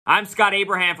I'm Scott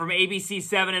Abraham from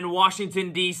ABC7 in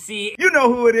Washington, D.C. You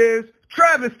know who it is.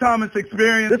 Travis Thomas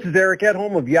Experience. This is Eric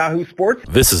Edholm of Yahoo Sports.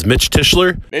 This is Mitch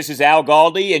Tischler. This is Al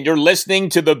Galdi, and you're listening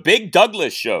to The Big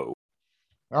Douglas Show.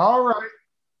 All right.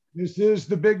 This is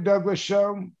The Big Douglas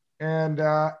Show. And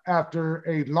after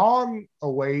a long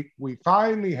await, we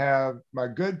finally have my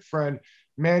good friend,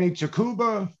 Manny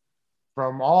Chokuba,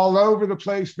 from all over the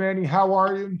place. Manny, how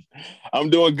are you?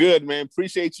 I'm doing good, man.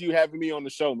 Appreciate you having me on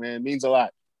the show, man. It means a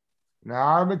lot.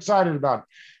 Now, I'm excited about it.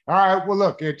 All right. Well,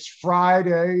 look, it's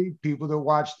Friday. People that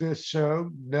watch this show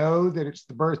know that it's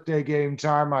the birthday game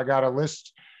time. I got a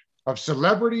list of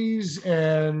celebrities,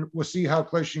 and we'll see how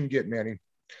close you can get, Manny.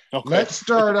 Okay. Let's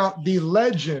start out. The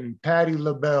legend, Patti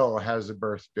LaBelle, has a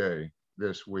birthday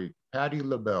this week. Patti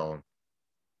LaBelle.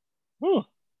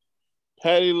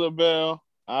 Patti LaBelle,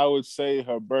 I would say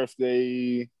her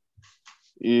birthday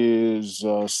is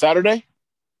Saturday.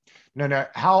 No.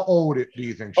 How old do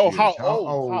you think she is? How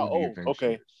old do you think she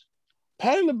is?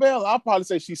 Patti LaBelle, I'll probably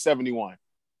say she's 71.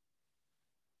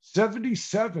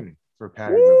 77 for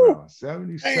Patti LaBelle.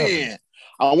 77. Man.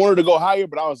 I wanted to go higher,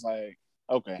 but I was like,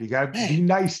 okay. You got to be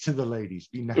nice to the ladies.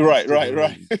 Be nice.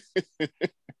 Right.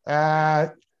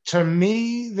 To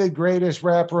me, the greatest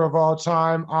rapper of all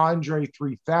time, Andre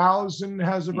 3000,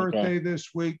 has a birthday this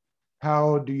week.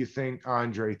 How old do you think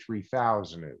Andre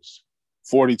 3000 is?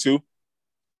 42.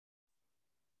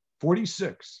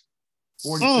 46.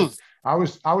 46. I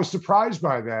was surprised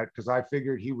by that because I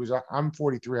figured he was. I'm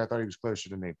 43. I thought he was closer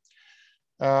to me.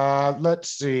 Let's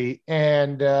see.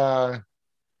 And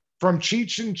from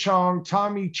Cheech and Chong,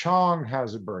 Tommy Chong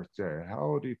has a birthday. How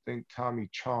old do you think Tommy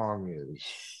Chong is?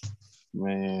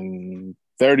 Man,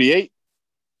 38.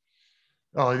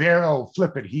 Oh,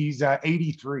 flip it. He's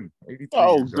 83. 83.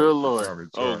 Oh, good Lord.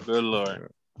 Good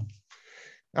Lord.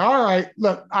 All right.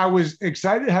 Look, I was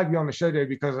excited to have you on the show today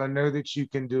because I know that you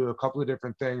can do a couple of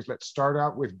different things. Let's start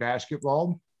out with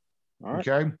basketball. All right.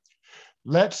 Okay.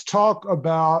 Let's talk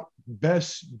about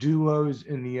best duos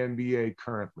in the NBA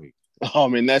currently. Oh,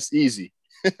 man, that's easy.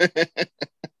 I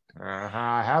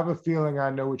have a feeling I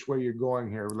know which way you're going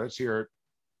here. Let's hear it.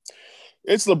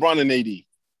 It's LeBron and AD.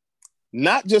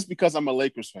 Not just because I'm a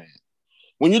Lakers fan.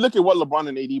 When you look at what LeBron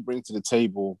and AD bring to the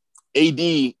table, AD,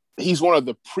 he's one of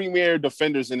the premier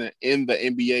defenders in the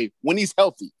NBA when he's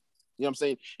healthy. You know what I'm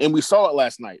saying? And we saw it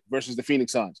last night versus the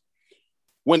Phoenix Suns.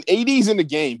 When AD's in the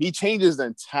game, he changes the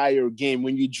entire game.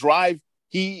 When you drive,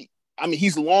 he's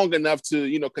long enough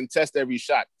to, contest every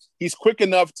shot. He's quick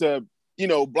enough to,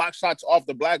 block shots off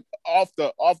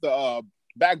the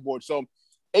backboard. So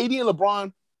AD and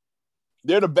LeBron,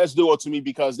 they're the best duo to me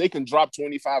because they can drop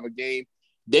 25 a game.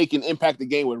 They can impact the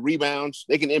game with rebounds.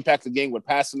 They can impact the game with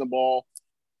passing the ball,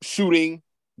 shooting,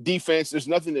 defense. There's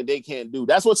nothing that they can't do.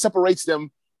 That's what separates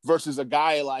them versus a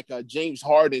guy like James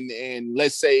Harden and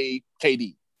let's say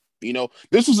KD.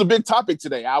 This was a big topic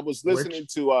today. I was listening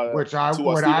which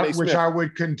I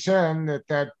would contend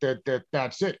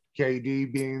that's it.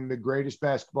 KD being the greatest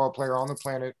basketball player on the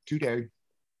planet today.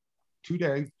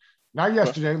 Not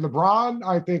yesterday. LeBron,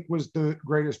 I think, was the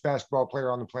greatest basketball player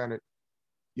on the planet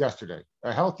yesterday.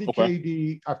 A healthy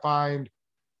KD, I find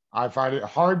it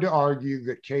hard to argue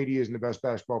that KD isn't the best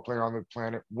basketball player on the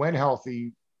planet when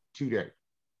healthy today.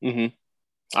 Mm-hmm.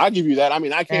 I'll give you that. I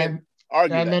mean, I can't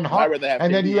argue and that.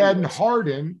 Then you add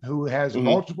Harden, who has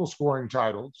multiple scoring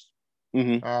titles.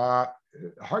 Mm-hmm.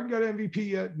 Harden got MVP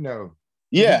yet? No.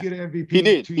 Yeah. Did he get an MVP?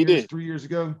 He did. 3 years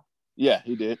ago? Yeah,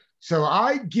 he did. So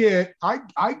I get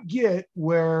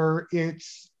where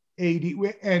it's 80.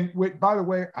 And by the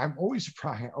way, I'm always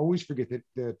surprised. I always forget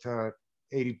that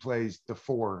 80 plays the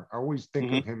 4. I always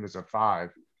think of him as a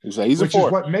 5. He's which a 4.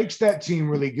 Is what makes that team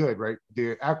really good, right?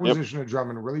 The acquisition of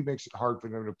Drummond really makes it hard for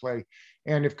them to play.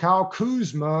 And if Kyle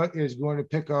Kuzma is going to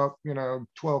pick up,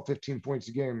 12, 15 points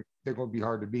a game, they're going to be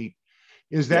hard to beat.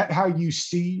 Is that how you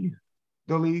see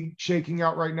the league shaking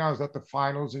out right now? Is that the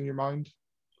finals in your mind?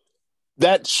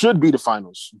 That should be the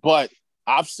finals. But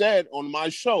I've said on my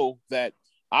show that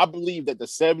I believe that the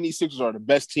 76ers are the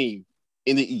best team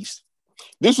in the East.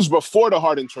 This was before the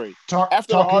Harden trade.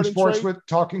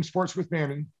 Talking sports with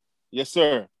Manny. Yes,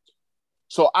 sir.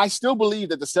 So I still believe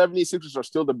that the 76ers are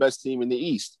still the best team in the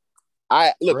East.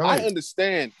 I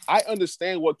understand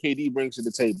what KD brings to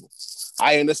the table.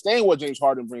 I understand what James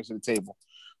Harden brings to the table.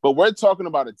 But we're talking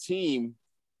about a team,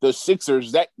 the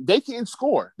Sixers, that they can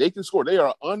score. They can score. They are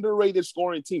an underrated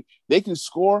scoring team. They can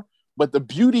score, but the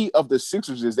beauty of the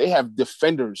Sixers is they have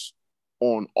defenders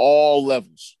on all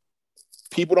levels.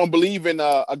 People don't believe in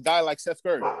a guy like Seth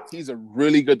Curry. He's a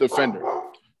really good defender.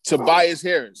 Tobias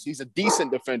Harris, he's a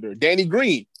decent defender. Danny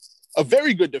Green, a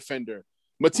very good defender.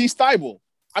 Matisse Thybulle,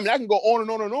 I mean, I can go on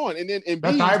and on and on. And then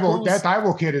that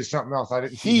Thibault kid is something else. I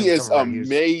didn't see he him is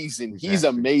amazing. He's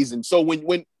amazing. So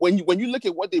when you look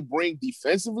at what they bring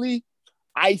defensively,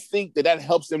 I think that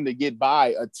helps them to get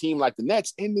by a team like the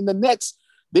Nets. And in the Nets,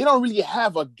 they don't really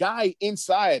have a guy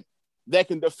inside that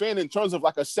can defend in terms of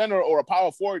like a center or a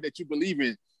power forward that you believe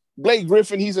in. Blake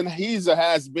Griffin, he's a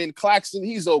has been. Claxton,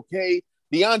 he's okay.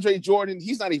 DeAndre Jordan,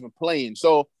 he's not even playing.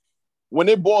 So when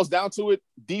it boils down to it,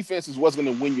 defense is what's going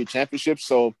to win your championship.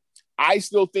 So I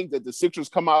still think that the Sixers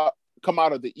come out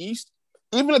of the East,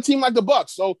 even a team like the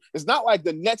Bucks. So it's not like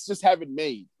the Nets just have it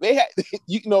made. They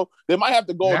they might have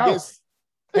to go against.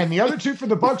 And the other two for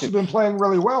the Bucks have been playing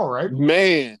really well, right?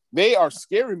 Man, they are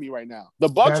scaring me right now. The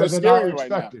Bucks are scaring me right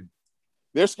now.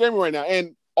 They're scaring me right now.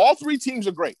 And all three teams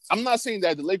are great. I'm not saying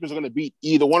that the Lakers are going to beat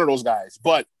either one of those guys,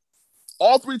 but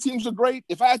all three teams are great.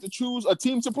 If I had to choose a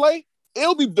team to play,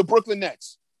 it'll be the Brooklyn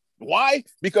Nets. Why?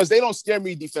 Because they don't scare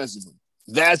me defensively.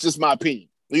 That's just my opinion.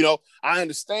 I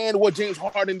understand what James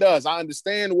Harden does. I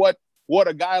understand what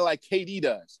a guy like KD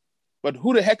does. But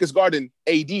who the heck is guarding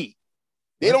AD? They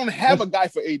don't have a guy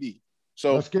for AD.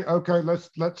 So let's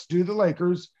do the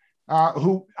Lakers.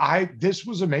 This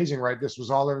was amazing, right? This was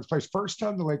all over the place. First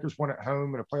time the Lakers won at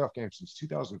home in a playoff game since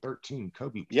 2013.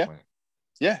 Kobe was playing.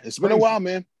 Yeah, it's been a while,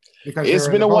 man. Because it's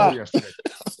been a while.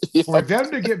 For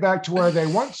them to get back to where they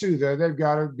want to, though, they've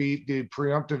got to beat the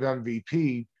preemptive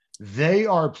MVP. They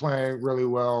are playing really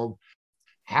well.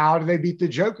 How do they beat the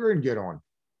Joker and get on?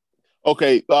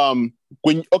 Okay,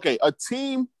 a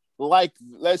team like,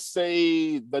 let's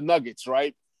say, the Nuggets,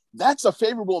 right? That's a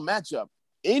favorable matchup.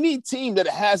 Any team that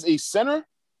has a center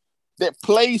that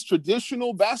plays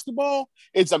traditional basketball,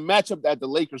 it's a matchup that the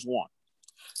Lakers want.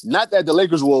 Not that the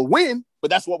Lakers will win,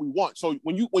 but that's what we want. So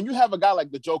when you have a guy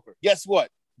like the Joker, guess what?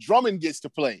 Drummond gets to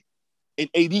play, and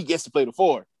AD gets to play the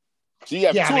forward. So you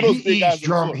have two of those big guys.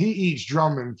 He eats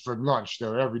Drummond for lunch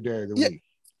though every day of the week.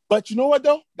 But you know what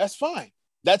though? That's fine.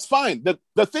 That's fine.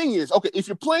 The thing is, okay, if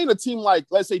you're playing a team like,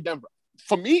 let's say, Denver,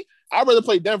 for me, I'd rather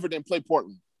play Denver than play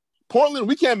Portland. Portland,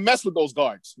 we can't mess with those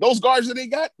guards. Those guards that they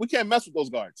got, we can't mess with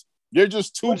those guards. They're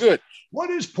just too good.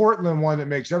 What is Portland one that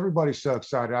makes everybody so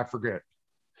excited? I forget.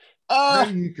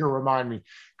 Maybe you can remind me,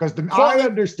 because I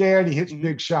understand he hits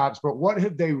big shots, but what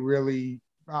have they really?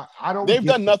 I don't. They've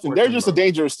done nothing. They're just a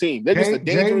dangerous team. They're just a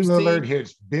dangerous team. Lillard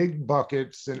hits big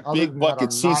buckets and big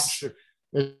buckets. Sure.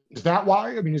 Is that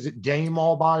why? I mean, is it Dame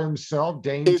all by himself?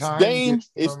 It's Dame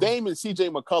and CJ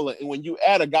McCullough, and when you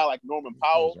add a guy like Norman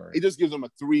Powell, it just gives them a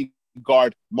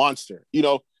 3-guard monster.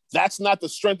 That's not the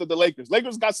strength of the Lakers.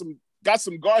 Lakers got some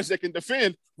guards that can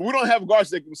defend, but we don't have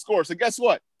guards that can score. So guess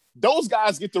what? Those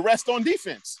guys get the rest on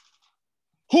defense.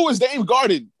 Who is Dame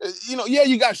guarding?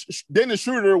 You got Dennis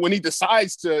Schroeder when he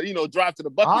decides to, drive to the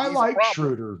bucket. I like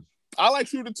Schroeder. I like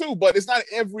Schroeder too, but it's not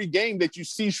every game that you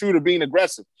see Schroeder being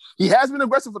aggressive. He has been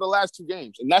aggressive for the last 2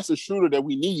 games, and that's the Schroeder that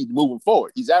we need moving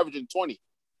forward. He's averaging 20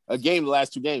 a game the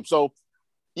last 2 games. So,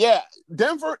 yeah,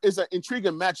 Denver is an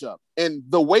intriguing matchup. And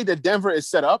the way that Denver is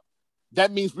set up,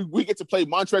 that means we get to play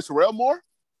Montrezl Harrell more.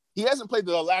 He hasn't played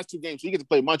the last 2 games. So you get to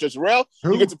play Montrezl Harrell.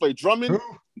 You get to play Drummond.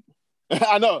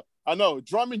 I know.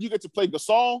 Drummond, you get to play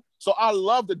Gasol. So I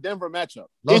love the Denver matchup.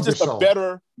 It's just Gasol. A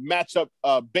better matchup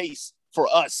base for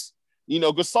us.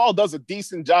 Gasol does a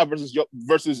decent job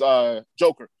versus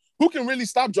Joker. Who can really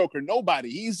stop Joker? Nobody.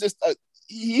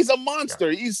 He's a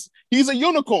monster. Yeah. He's a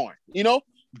unicorn,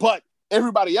 But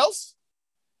everybody else,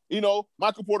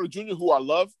 Michael Porter Jr., who I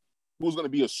love, who's going to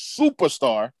be a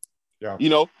superstar,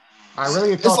 I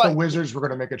really thought the Wizards were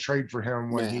going to make a trade for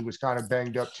him when he was kind of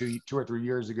banged up 2 or 3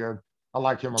 years ago. I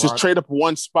like him a lot. Just trade up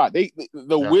one spot.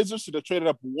 The Wizards should have traded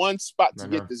up one spot to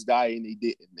get this guy, and they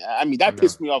didn't. I mean, that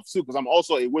pissed me off too, because I'm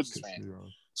also a Wizards fan.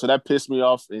 So that pissed me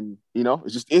off, and it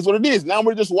just is what it is. Now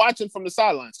we're just watching from the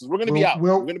sidelines because we're going to be out.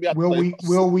 We're going to be out.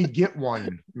 Will we get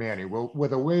one, Manny? Will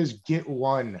the Wiz get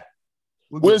one?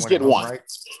 Wiz get one. Right?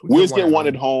 Wiz get one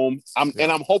at home.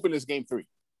 And I'm hoping it's game 3.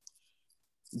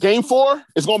 Game 4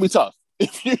 is going to be tough.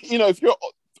 If you're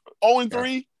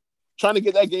 0-3. Trying to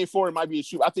get that game 4, it might be a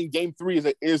shoot. I think game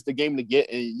 3 is the game to get,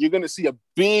 and you're going to see a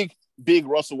big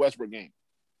Russell Westbrook game.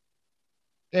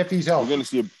 If he's healthy. You're going to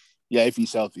see if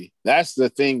he's healthy. That's the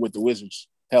thing with the Wizards'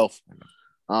 health.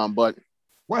 But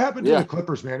what happened to the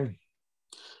Clippers, Manny?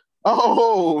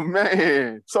 Oh,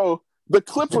 man. So the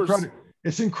Clippers.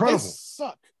 It's incredible. They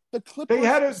suck. The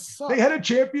Clippers They had a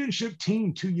championship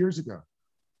team 2 years ago.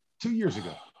 2 years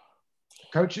ago.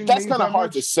 Coaching. That's kind of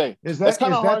hard to say. Is that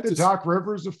the Doc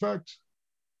Rivers effect?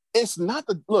 It's not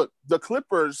the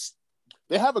Clippers.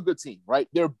 They have a good team, right?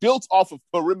 They're built off of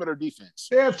perimeter defense.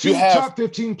 They have two top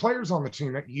 15 players on the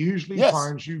team. That usually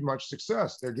finds you much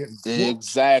success. They're getting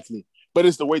exactly. but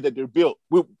it's the way that they're built.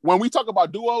 When we talk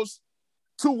about duos,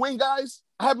 two wing guys,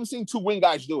 I haven't seen two wing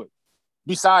guys do it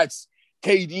besides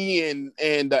KD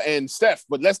and Steph.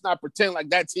 But let's not pretend like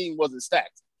that team wasn't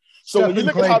stacked. So when you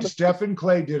look at how Steph and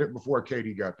Clay did it before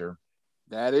KD got there.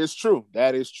 That is true.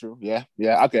 Yeah.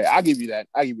 Okay, I'll give you that.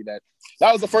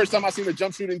 That was the first time I seen a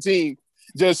jump shooting team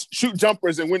just shoot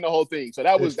jumpers and win the whole thing. So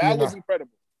that was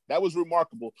incredible. That was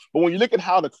remarkable. But when you look at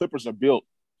how the Clippers are built,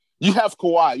 you have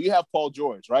Kawhi, you have Paul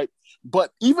George, right?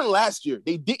 But even last year,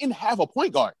 they didn't have a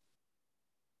point guard.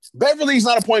 Beverly's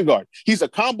not a point guard. He's a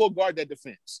combo guard that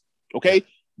defends. Okay?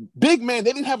 Big man,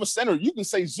 they didn't have a center. You can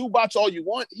say Zubac all you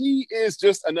want. He is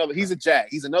just he's a jag.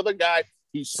 He's another guy.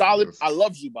 He's solid. I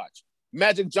love Zubac.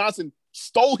 Magic Johnson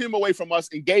stole him away from us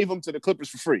and gave him to the Clippers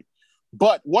for free.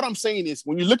 But what I'm saying is,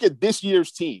 when you look at this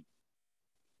year's team,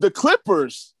 the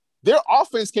Clippers, their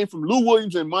offense came from Lou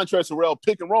Williams and Montrezl Harrell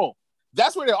pick and roll.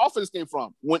 That's where their offense came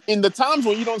from. When in the times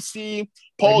when you don't see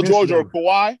Paul George or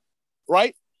Kawhi,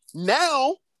 right?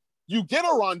 Now you get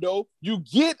a Rondo, you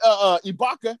get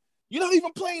Ibaka. You're not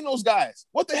even playing those guys.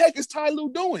 What the heck is Ty Lue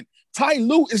doing? Ty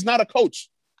Lue is not a coach.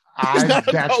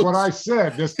 That's what I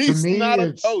said. He's not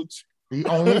a coach. The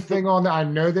only thing on that, I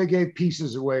know they gave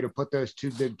pieces away to put those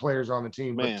two big players on the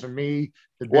team, but to me,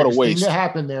 the biggest thing that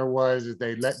happened there was that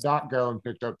they let Doc go and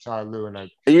picked up Ty Lue.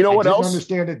 And you know what else? I didn't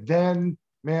understand it then,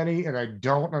 Manny, and I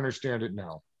don't understand it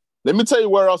now. Let me tell you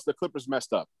where else the Clippers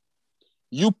messed up.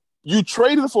 You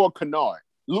traded for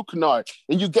Luke Kennard,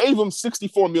 and you gave him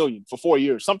 $64 million for 4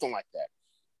 years, something like that.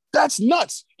 That's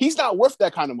nuts. He's not worth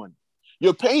that kind of money.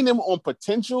 You're paying him on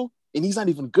potential, and he's not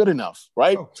even good enough,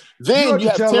 right? Oh, then you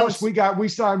have to tell Terrence. us we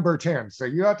signed Bertans, so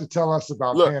you have to tell us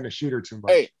about paying a shooter too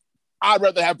much. Hey, I'd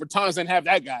rather have Bertans than have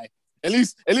that guy. At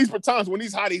least Bertans, when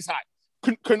he's hot, he's hot.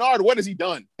 Kennard, what has he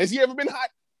done? Has he ever been hot?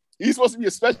 He's supposed to be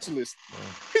a specialist.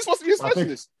 He's supposed to be a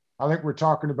specialist. I think we're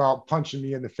talking about punching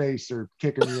me in the face or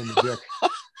kicking me in the dick.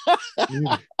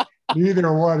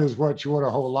 Neither one is what you want a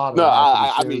whole lot of. No,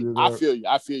 I mean, I feel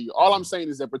you. All I'm saying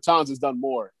is that Bertans has done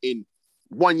more in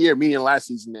 1 year, meaning last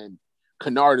season, than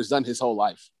Kennard has done his whole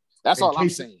life. That's all I'm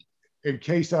saying. In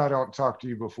case I don't talk to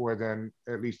you before then,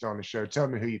 at least on the show, tell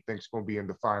me who you think's going to be in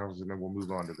the finals, and then we'll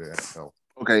move on to the NFL.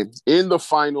 Okay. In the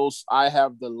finals, I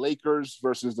have the Lakers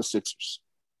versus the Sixers.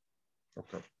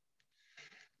 Okay.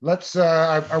 Let's.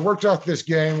 I worked off this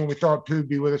game when we thought Pooh'd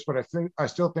be with us, but I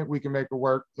still think we can make it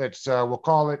work. Let's. We'll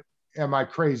call it. Am I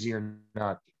crazy or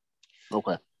not?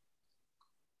 Okay.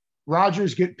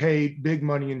 Rodgers get paid big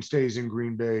money and stays in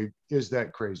Green Bay. Is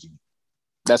that crazy?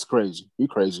 That's crazy. You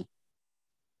crazy.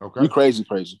 Okay. You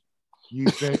crazy. You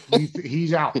think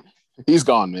he's out? He's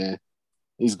gone, man.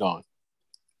 He's gone.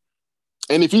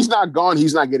 And if he's not gone,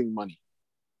 he's not getting money.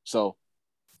 So.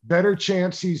 Better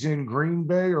chance he's in Green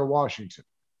Bay or Washington?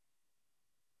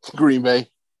 Green Bay.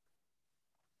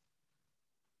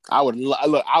 I would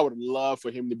love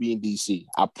for him to be in DC.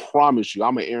 I promise you,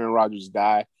 I'm an Aaron Rodgers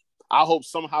guy. I hope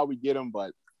somehow we get him,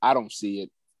 but I don't see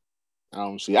it. I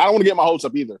don't want to get my hopes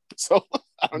up either, so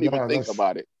I don't even think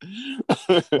about it.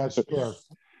 That's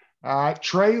fair.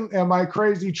 Trey, am I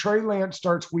crazy? Trey Lance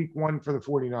starts week 1 for the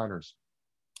 49ers.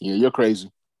 Yeah, you're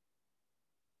crazy.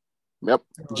 Yep.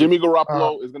 Jimmy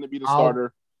Garoppolo is going to be the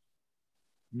starter.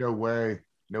 No way.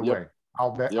 No way.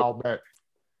 I'll bet.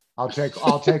 I'll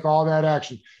take all that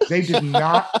action. They did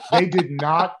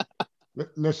not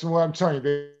listen to what I'm telling you.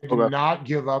 They did not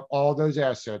give up all those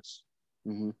assets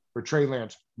for Trey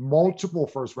Lance. Multiple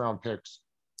first-round picks.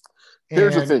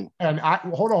 Here's the thing. And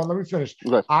hold on, let me finish.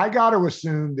 Okay. I got to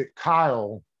assume that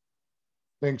Kyle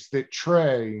thinks that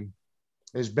Trey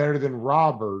is better than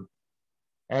Robert,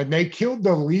 and they killed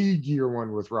the league year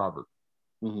 1 with Robert.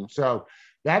 Mm-hmm. So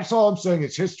that's all I'm saying.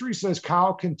 Is history says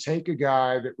Kyle can take a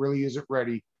guy that really isn't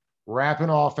ready, wrap an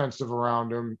offensive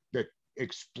around him that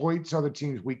exploits other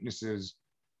teams' weaknesses.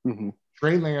 Mm-hmm.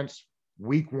 Trey Lance,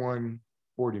 week 1,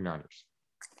 49ers.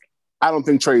 I don't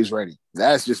think Trey's ready.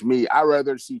 That's just me. I'd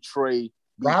rather see Trey.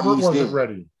 Robert wasn't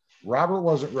ready. Robert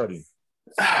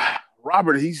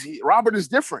is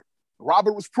different.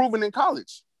 Robert was proven in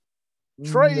college.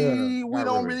 Trey, we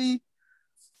don't really.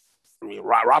 I mean,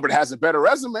 Robert has a better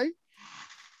resume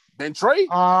than Trey.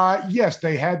 Yes,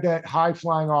 they had that high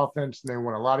flying offense, and they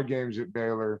won a lot of games at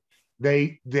Baylor.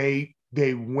 They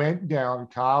went down.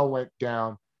 Kyle went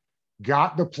down,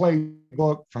 got the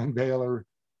playbook from Baylor,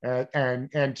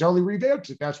 and totally revamped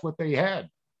it. That's what they had.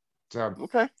 So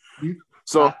okay.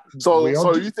 So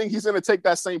you think he's going to take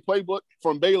that same playbook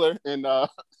from Baylor and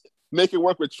make it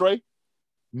work with Trey?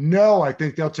 No, I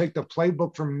think they'll take the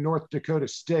playbook from North Dakota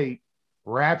State,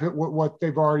 wrap it with what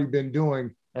they've already been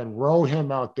doing, and roll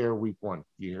him out there week 1.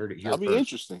 You heard it here. That'll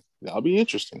be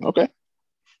interesting. Okay.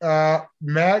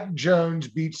 Mac Jones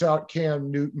beats out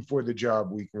Cam Newton for the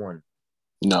job week 1.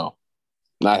 No,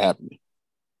 not happening.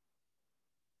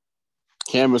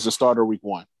 Cam is the starter week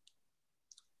 1.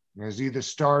 Is he the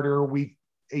starter week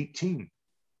 18?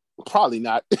 Probably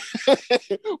not.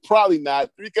 Probably not.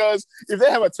 Because if they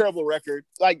have a terrible record,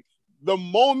 like the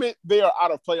moment they are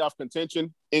out of playoff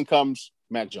contention, in comes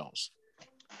Mac Jones.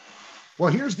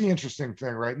 Well, here's the interesting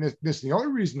thing, right? And this is the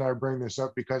only reason I bring this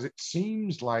up, because it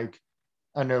seems like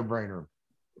a no-brainer.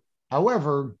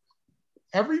 However,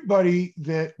 everybody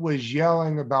that was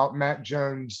yelling about Mac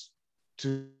Jones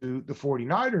to the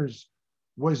 49ers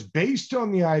was based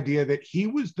on the idea that he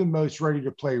was the most ready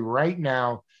to play right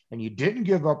now, and you didn't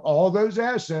give up all those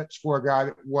assets for a guy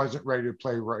that wasn't ready to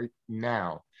play right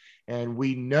now. And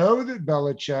we know that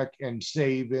Belichick and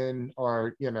Saban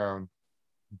are,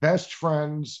 best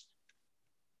friends.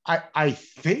 I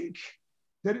think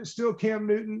that it's still Cam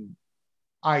Newton.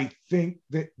 I think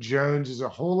that Jones is a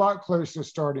whole lot closer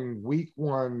starting week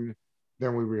 1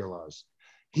 than we realize.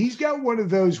 He's got one of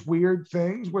those weird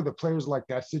things where the players like,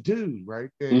 that's a dude, right?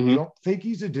 And you don't think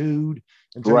he's a dude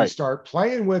until you start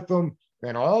playing with him.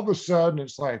 Then all of a sudden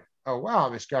it's like, oh, wow,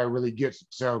 this guy really gets it.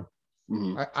 So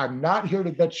I'm not here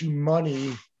to bet you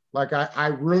money. Like I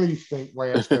really think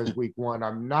Lance does week 1.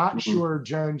 I'm not sure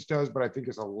Jones does, but I think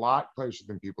it's a lot closer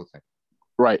than people think.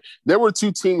 Right. There were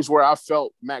 2 teams where I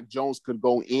felt Mac Jones could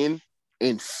go in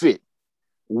and fit.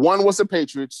 One was the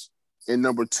Patriots, and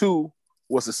number 2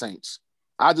 was the Saints.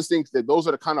 I just think that those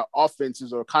are the kind of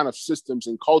offenses or kind of systems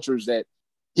and cultures that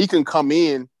he can come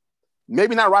in,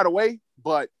 maybe not right away,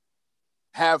 but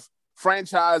have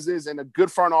franchises and a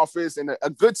good front office and a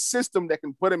good system that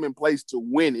can put him in place to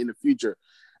win in the future.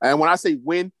 And when I say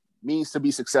win, means to be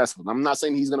successful. I'm not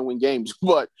saying he's going to win games,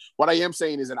 but what I am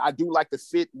saying is that I do like the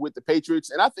fit with the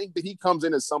Patriots, and I think that he comes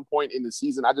in at some point in the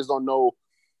season. I just don't know,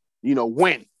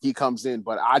 when he comes in,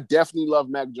 but I definitely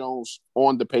love Mac Jones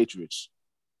on the Patriots.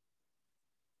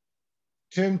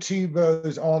 Tim Tebow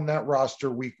is on that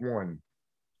roster week 1.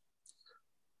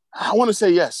 I want to say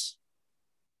yes.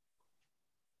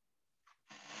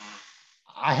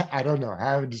 I don't know. I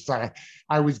haven't decided.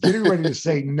 I was getting ready to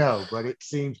say no, but it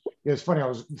seems it's funny.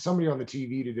 Somebody on the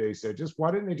TV today said, just why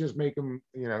didn't they just make him,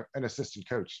 an assistant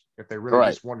coach if they really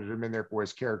just wanted him in there for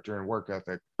his character and work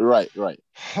ethic? Right.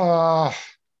 I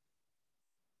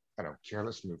don't care.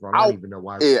 Let's move on. I don't even know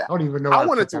why. I don't even know. I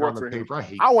want it to work for him.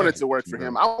 I want it to work for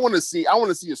him. I want to see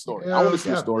a story. I want to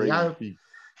see a story. I hope he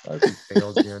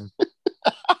fails again.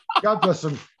 God bless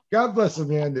him. God bless a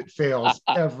man that fails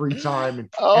every time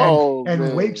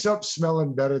and wakes up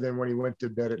smelling better than when he went to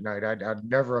bed at night. I'd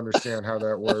never understand how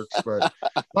that works, but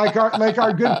like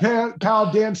our good pal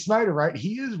Dan Snyder, right?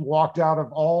 He has walked out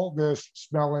of all this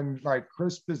smelling like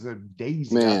crisp as a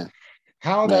daisy. Man,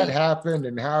 that happened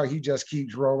and how he just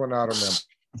keeps rolling out of them.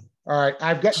 All right,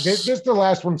 I've got this is the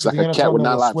last one for the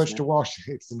NFL. Switch to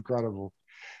Washington. It's incredible.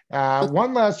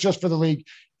 One last just for the league.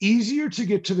 Easier to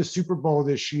get to the Super Bowl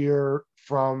this year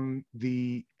from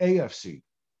the AFC?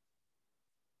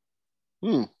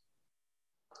 I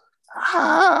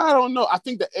don't know. I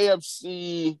think the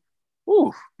AFC.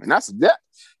 That's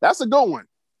a good one.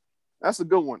 That's a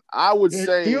good one. I would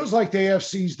say it feels like the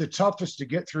AFC is the toughest to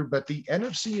get through, but the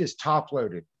NFC is top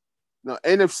loaded. No,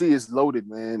 NFC is loaded,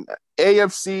 man.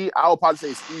 AFC, I would probably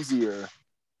say it's easier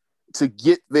to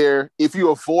get there if you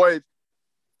avoid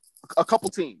a couple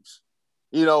teams.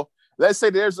 Let's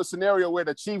say there's a scenario where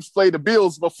the Chiefs play the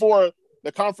Bills before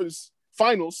the conference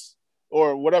finals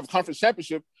or whatever conference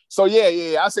championship. So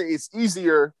I say it's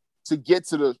easier to get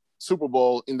to the Super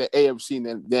Bowl in the AFC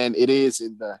than it is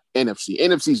in the NFC.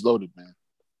 NFC's loaded, man.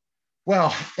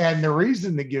 Well, and the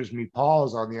reason that gives me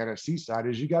pause on the NFC side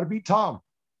is you got to beat Tom.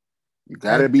 You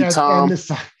got to beat Tom.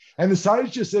 And the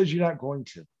side just says you're not going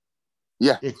to.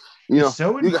 Yeah. It's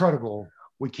so incredible.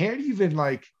 We can't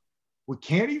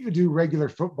even do regular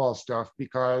football stuff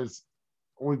because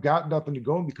we've got nothing to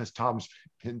go on because Tom's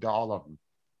pinned to all of them.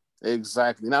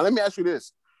 Exactly. Now, let me ask you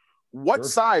this. What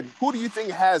side, who do you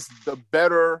think has the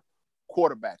better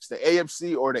quarterbacks, the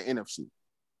AFC or the NFC?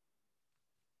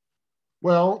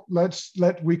 Well,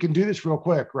 we can do this real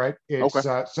quick, right?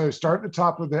 Okay. So start at the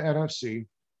top of the NFC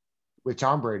with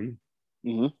Tom Brady.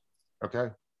 Mm-hmm.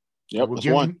 Okay. Yep.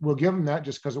 We'll give him that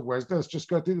just because it was. Let's just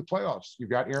go through the playoffs. You've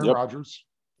got Aaron Rodgers.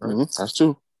 Right? Mm-hmm. That's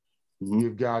 2. Mm-hmm.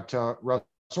 You've got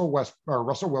Russell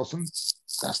Wilson.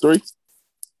 That's 3.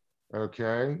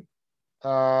 Okay.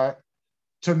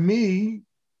 To me,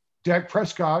 Dak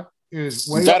Prescott is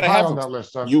way up high on that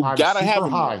list. You gotta have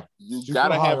him. You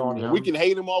gotta have him. We can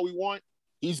hate him all we want.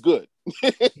 He's good.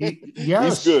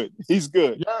 Yes. He's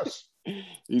good. Yes.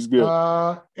 He's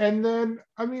good. And then,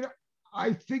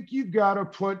 I think you've got to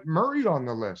put Murray on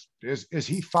the list. Is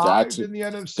he 5 in the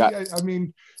NFC? I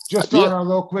mean, just on our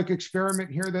little quick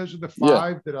experiment here, those are the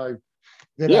 5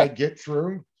 that I get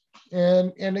through.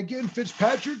 And again,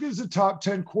 Fitzpatrick is a top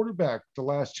 10 quarterback the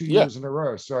last 2 years in a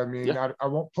row. So I mean, I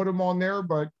won't put him on there,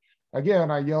 but again,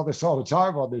 I yell this all the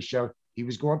time on this show. He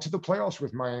was going to the playoffs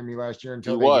with Miami last year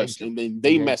until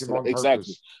they messed it up.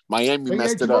 Exactly. Miami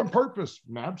messed it up on purpose.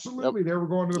 Absolutely, they were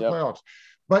going to the playoffs.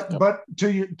 But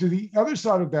to the other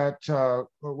side of that,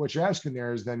 what you're asking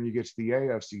there is then you get to the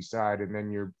AFC side, and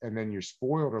then you're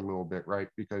spoiled a little bit, right?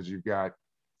 Because you've got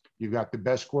the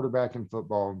best quarterback in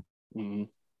football. Mm-hmm.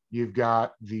 You've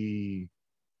got you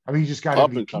just got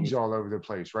MVPs all over the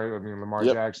place, right? I mean, Lamar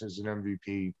Jackson is an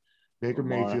MVP. Baker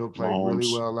Mayfield played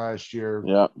really well last year.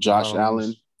 Yeah, Josh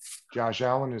Allen. Josh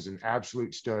Allen is an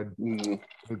absolute stud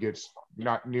who gets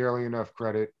not nearly enough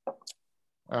credit.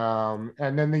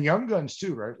 And then the young guns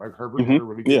too, right? Like Herbert had a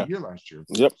really good year last year.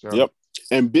 Yep.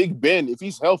 And Big Ben, if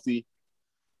he's healthy,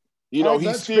 he's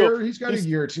got a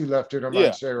year or two left in him,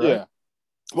 I'd say, right? Yeah.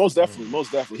 Most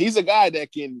definitely. He's a guy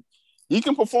that can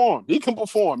perform. He can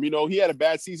perform. He had a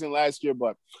bad season last year,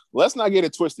 but let's not get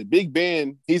it twisted. Big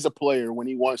Ben, he's a player when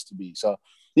he wants to be. So,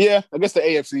 I guess the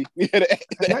AFC.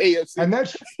 AFC. And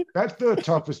that's the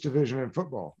toughest division in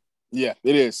football. Yeah,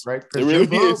 it is. Right? It really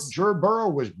is. Joe Burrow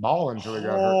was balling until he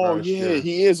got hurt last year.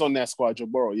 He is on that squad, Joe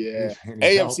Burrow. Yeah.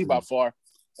 AFC by far.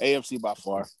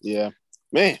 Yeah.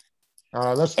 Man.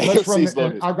 Let's run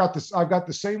the, I've got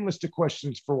the same list of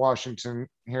questions for Washington.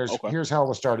 Here's how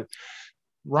we'll start it.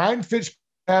 Ryan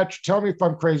Fitzpatrick, tell me if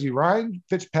I'm crazy. Ryan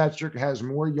Fitzpatrick has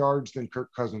more yards than Kirk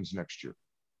Cousins next year.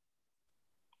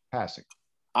 Passing.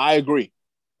 I agree.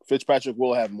 Fitzpatrick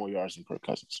will have more yards than Kirk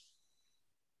Cousins.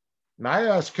 And I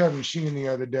asked Kevin Sheehan the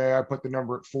other day, I put the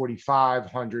number at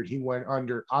 4,500. He went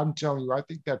under. I'm telling you, I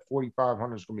think that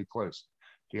 4,500 is going to be close.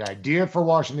 The idea for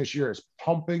Washington this year is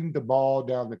pumping the ball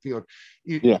down the field.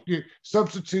 You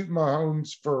substitute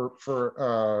Mahomes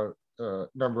for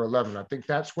number 11. I think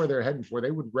that's where they're heading for. They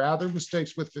would rather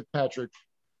mistakes with Fitzpatrick.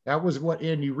 That was what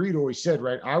Andy Reid always said,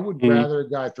 right? I would rather a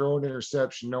guy throw an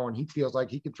interception knowing he feels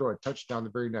like he could throw a touchdown the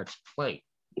very next play.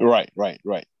 Right.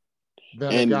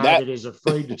 Than a guy that is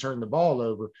afraid to turn the ball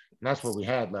over. And that's what we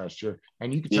had last year.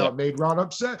 And you could tell it made Ron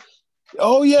upset.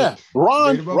 Oh, yeah.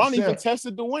 Ron even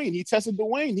tested Dwayne. He tested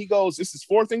Dwayne. He goes, this is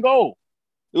 4th and goal.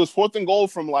 It was 4th and goal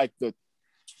from like the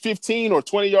 15 or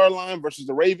 20-yard line versus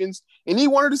the Ravens. And he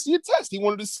wanted to see a test. He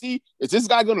wanted to see, is this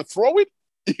guy going to throw it?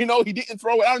 He didn't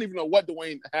throw it. I don't even know what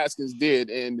Dwayne Haskins did.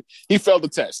 And he failed the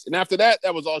test. And after that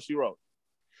was all she wrote.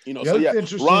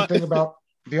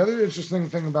 The other interesting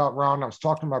thing about Ron, I was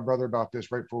talking to my brother about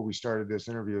this right before we started this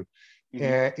interview.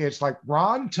 And it's like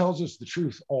Ron tells us the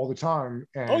truth all the time.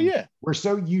 And we're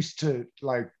so used to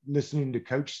like listening to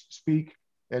coach speak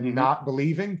and not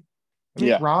believing.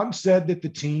 Ron said that the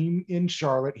team in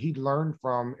Charlotte he'd learned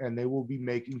from, and they will be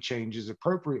making changes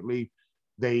appropriately.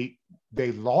 They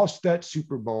lost that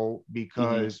Super Bowl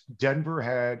because Denver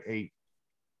had a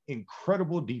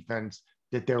incredible defense.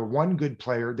 That their one good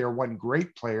player, their one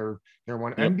great player, their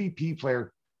one MVP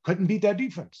player couldn't beat that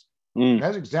defense.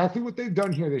 That's exactly what they've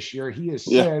done here this year. He has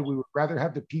said we would rather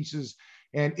have the pieces,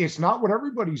 and it's not what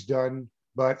everybody's done,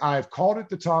 but I've called it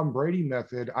the Tom Brady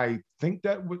method. I think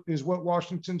that is what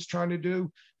Washington's trying to do.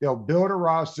 They'll build a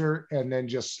roster and then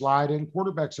just slide in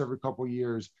quarterbacks every couple of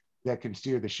years that can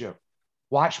steer the ship.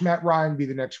 Watch Matt Ryan be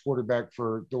the next quarterback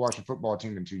for the Washington football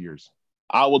team in 2 years.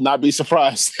 I will not be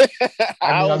surprised.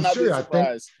 I'm sure. I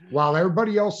think while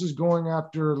everybody else is going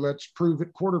after let's prove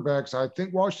it quarterbacks, I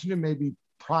think Washington may be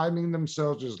priming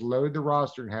themselves, just load the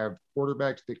roster and have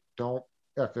quarterbacks that don't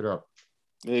F it up.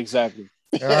 Exactly.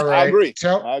 All right. I agree.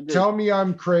 Tell me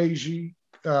I'm crazy.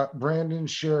 Brandon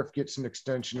Sheriff gets an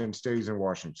extension and stays in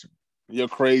Washington. You're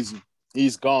crazy.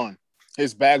 He's gone.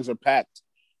 His bags are packed.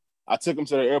 I took him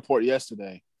to the airport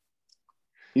yesterday.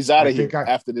 He's out of here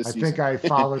after this season. I think I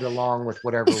followed along with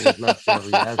whatever was left over.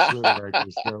 You're absolutely right.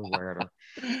 There's no way.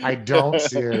 I don't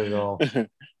see it at all.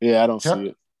 Yeah, I don't see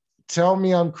it. Tell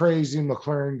me I'm crazy.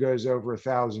 McLaurin goes over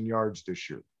 1,000 yards this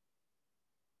year.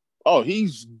 Oh,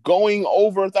 he's going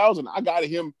over 1,000. I got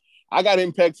him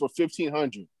pegged for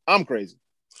 1,500. I'm crazy.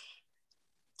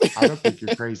 I don't think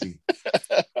you're crazy.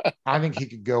 I think he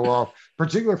could go off,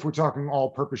 particularly if we're talking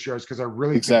all-purpose yards, because I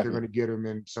really think they're going to get him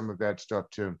in some of that stuff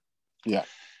too. Yeah.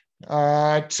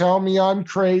 Tell me I'm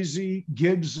crazy.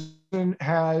 Gibson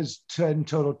has 10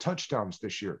 total touchdowns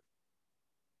this year.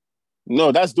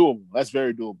 No, that's doable. That's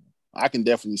very doable. I can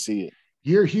definitely see it.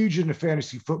 You're huge into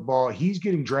fantasy football. He's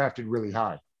getting drafted really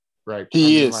high, right?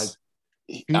 He is.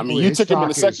 You took him in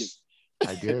a second.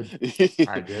 I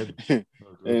did.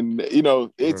 And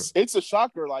it's a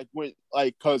shocker.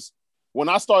 Because when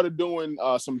I started doing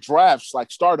some drafts,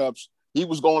 like startups, he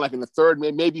was going like in the third,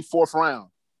 maybe fourth round.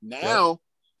 Now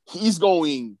he's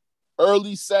going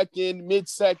early second, mid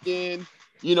second.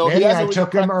 Manny, I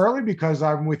took him early because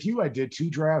I'm with you. I did 2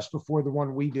 drafts before the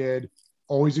one we did,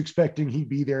 always expecting he'd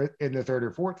be there in the third or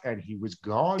fourth, and he was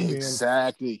gone.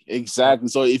 Exactly.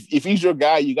 So if he's your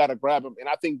guy, you got to grab him. And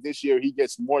I think this year he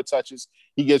gets more touches,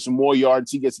 he gets more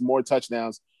yards, he gets more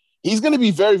touchdowns. He's going to be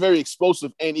very, very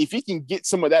explosive. And if he can get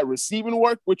some of that receiving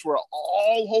work, which we're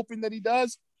all hoping that he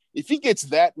does, if he gets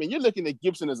that, man, you're looking at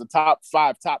Gibson as a top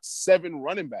 5, top 7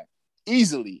 running back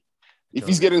easily. If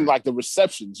he's getting like the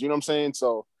receptions, you know what I'm saying?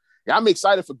 So yeah, I'm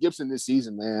excited for Gibson this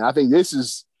season, man. I think this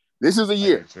is a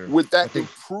year with that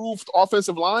improved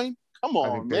offensive line. Come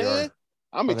on, man.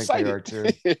 I'm excited.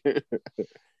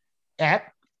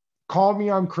 Call me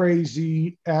I'm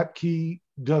crazy. Apke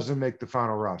doesn't make the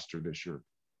final roster this year.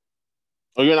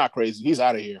 Oh, you're not crazy. He's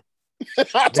out of here.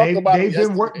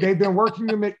 They've been working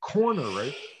him at corner,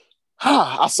 right?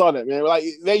 I saw that, man. Like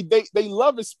they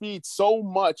love his speed so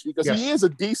much because he's a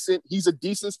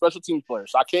decent special teams player.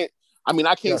 So I can't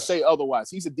say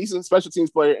otherwise. He's a decent special teams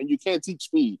player, and you can't teach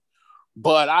speed.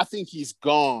 But I think he's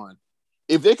gone.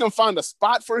 If they can find a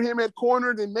spot for him at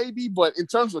corner, then maybe. But in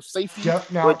terms of safety, Del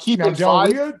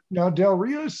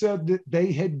Rio said that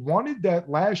they had wanted that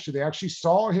last year. They actually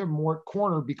saw him more at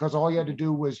corner because all he had to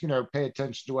do was, pay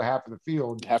attention to a half of the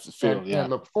field, and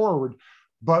look forward.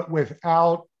 But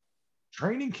without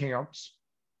training camps,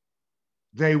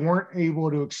 they weren't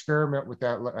able to experiment with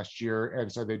that last year,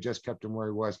 and so they just kept him where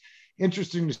he was.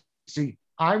 Interesting to see.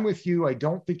 I'm with you. I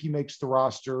don't think he makes the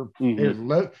roster.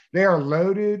 Mm-hmm. They are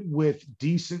loaded with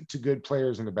decent to good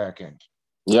players in the back end.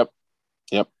 Yep.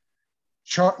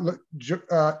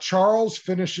 Charles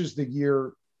finishes the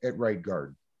year at right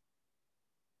guard.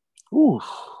 Ooh,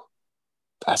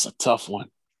 that's a tough one.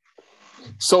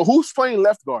 So who's playing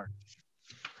left guard?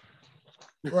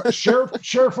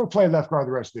 Sheriff will play left guard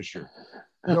the rest of this year.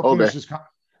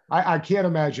 I can't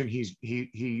imagine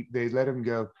they let him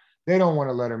go. They don't want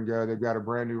to let him go. They've got a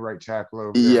brand new right tackle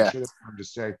over there. Yeah. I should have come to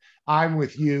say, I'm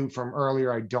with you from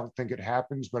earlier. I don't think it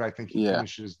happens, but I think he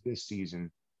finishes this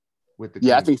season with the team.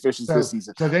 Yeah, I think he finishes this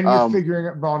season. So then you're figuring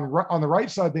it on the right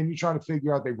side. Then you're trying to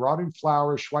figure out they brought in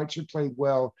Flowers. Schweitzer played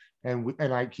well, and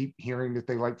I keep hearing that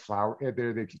they like Flower. They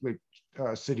like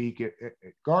Sadiq at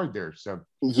guard there. So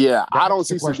yeah, I don't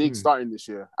see Sadiq starting this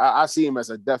year. I see him as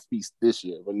a depth piece this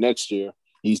year, but next year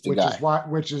he's the guy.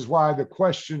 Which is why the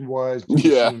question was, do you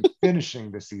see him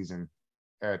finishing the season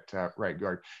at right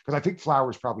guard? Because I think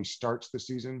Flowers probably starts the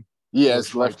season. Yeah,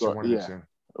 it's left guard.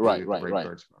 Right.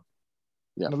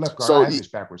 Yeah. The left guard. I had this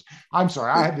backwards. I'm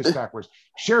sorry, I had this backwards.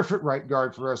 Sheriff at right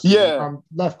guard for us. Yeah.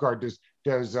 Left guard. Does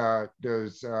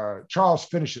Charles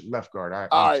finish at left guard?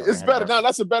 All right, it's better now.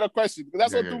 That's a better question because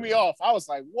that's what threw me off. I was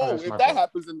like, "Whoa!" If that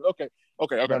happens, then okay.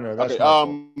 No,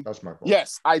 that's my fault.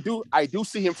 Yes, I do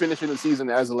see him finishing the season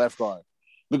as a left guard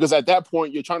because at that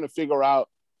point you're trying to figure out,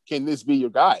 can this be your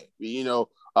guy?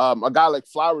 A guy like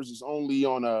Flowers is only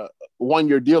on a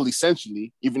 1-year deal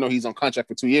essentially, even though he's on contract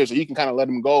for 2 years, so you can kind of let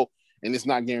him go. And it's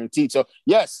not guaranteed. So,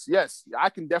 yes,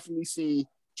 I can definitely see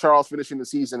Charles finishing the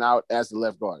season out as the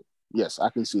left guard. Yes,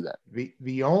 I can see that.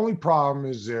 The only problem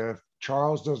is if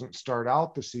Charles doesn't start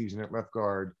out the season at left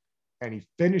guard and he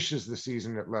finishes the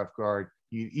season at left guard,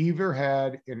 you either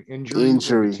had an injury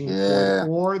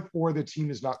or the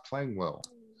team is not playing well.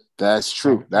 That's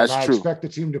true. I expect the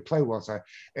team to play well. So,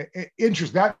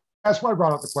 interesting. That's why I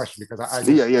brought up the question because I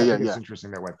think it's interesting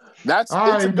that way. It's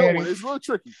a good one. It's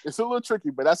a little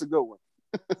tricky, but that's a good one.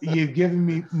 You've given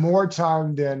me more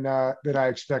time than I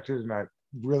expected, and I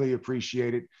really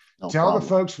appreciate it. Tell the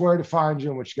folks where to find you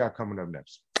and what you got coming up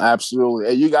next.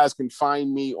 Absolutely. And you guys can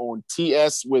find me on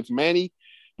TS with Manny.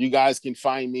 You guys can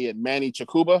find me at Manny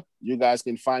Chokuba. You guys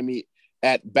can find me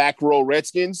at Back Row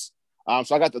Redskins.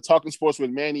 So I got the Talking Sports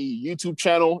with Manny YouTube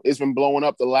channel. It's been blowing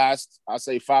up the last, I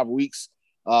say, 5 weeks.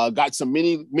 Got some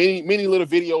many little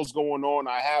videos going on.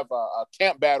 I have a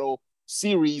camp battle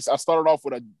series. I started off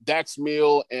with a Dax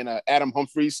Mill and a Adam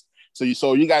Humphries.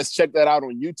 So you guys check that out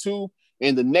on YouTube.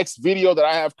 And the next video that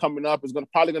I have coming up is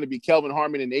probably going to be Kelvin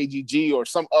Harmon and AGG or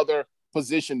some other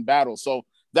position battle. So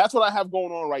that's what I have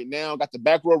going on right now. Got the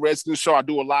Back Row Redskins show. I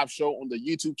do a live show on the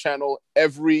YouTube channel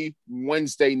every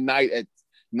Wednesday night at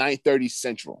 9:30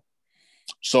 Central.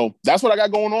 So that's what I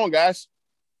got going on, guys.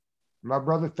 My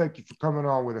brother, thank you for coming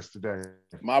on with us today.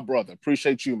 My brother,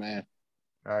 appreciate you, man.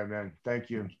 All right, man.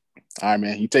 Thank you. All right,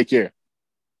 man. You take care.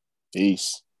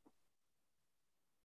 Peace.